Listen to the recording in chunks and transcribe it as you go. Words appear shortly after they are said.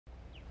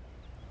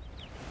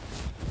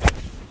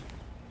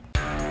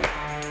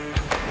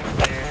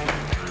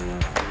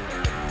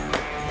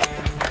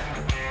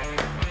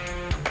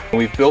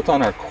We've built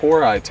on our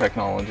core eye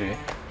technology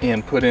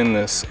and put in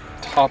this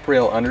top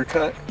rail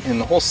undercut. And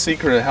the whole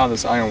secret of how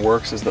this iron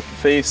works is the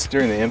face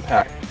during the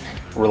impact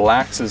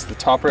relaxes, the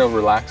top rail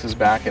relaxes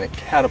back and it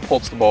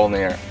catapults the ball in the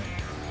air.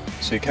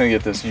 So you kind of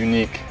get this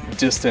unique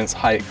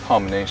distance-height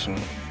combination.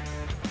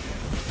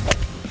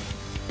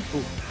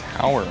 Ooh,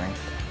 towering.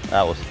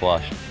 That was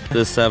flush.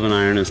 This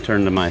 7-iron is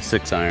turned to my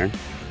 6-iron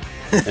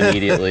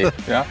immediately,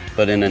 Yeah.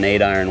 but in an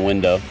 8-iron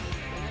window.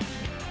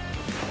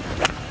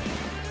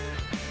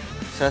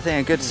 So I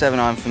think a good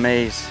 7-iron for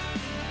me is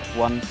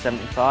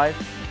 175.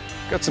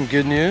 Got some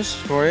good news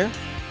for you.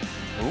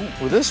 Ooh.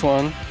 With this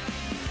one,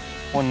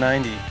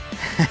 190.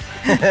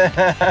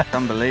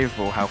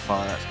 Unbelievable how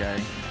far that's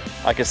going.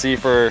 I can see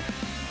for,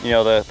 you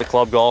know, the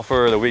club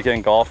golfer, the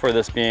weekend golfer,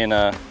 this being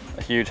a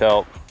huge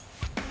help.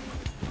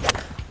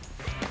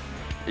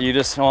 You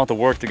just don't have to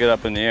work to get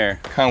up in the air.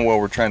 Kind of what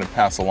we're trying to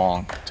pass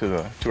along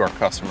to our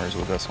customers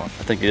with this one.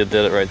 I think you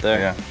did it right there.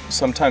 Yeah.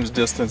 Sometimes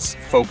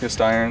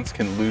distance-focused irons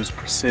can lose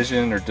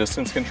precision or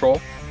distance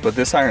control, but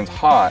this iron's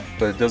hot,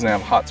 but it doesn't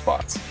have hot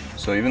spots.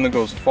 So even though it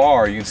goes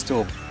far, you can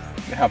still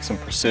have some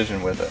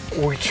precision with it.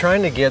 We're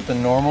trying to get the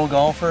normal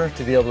golfer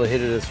to be able to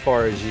hit it as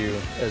far as you,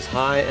 as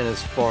high and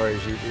as far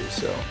as you do.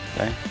 So,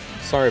 Okay.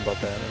 sorry about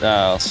that.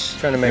 No,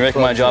 Trying to make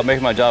you're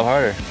making my job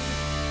harder.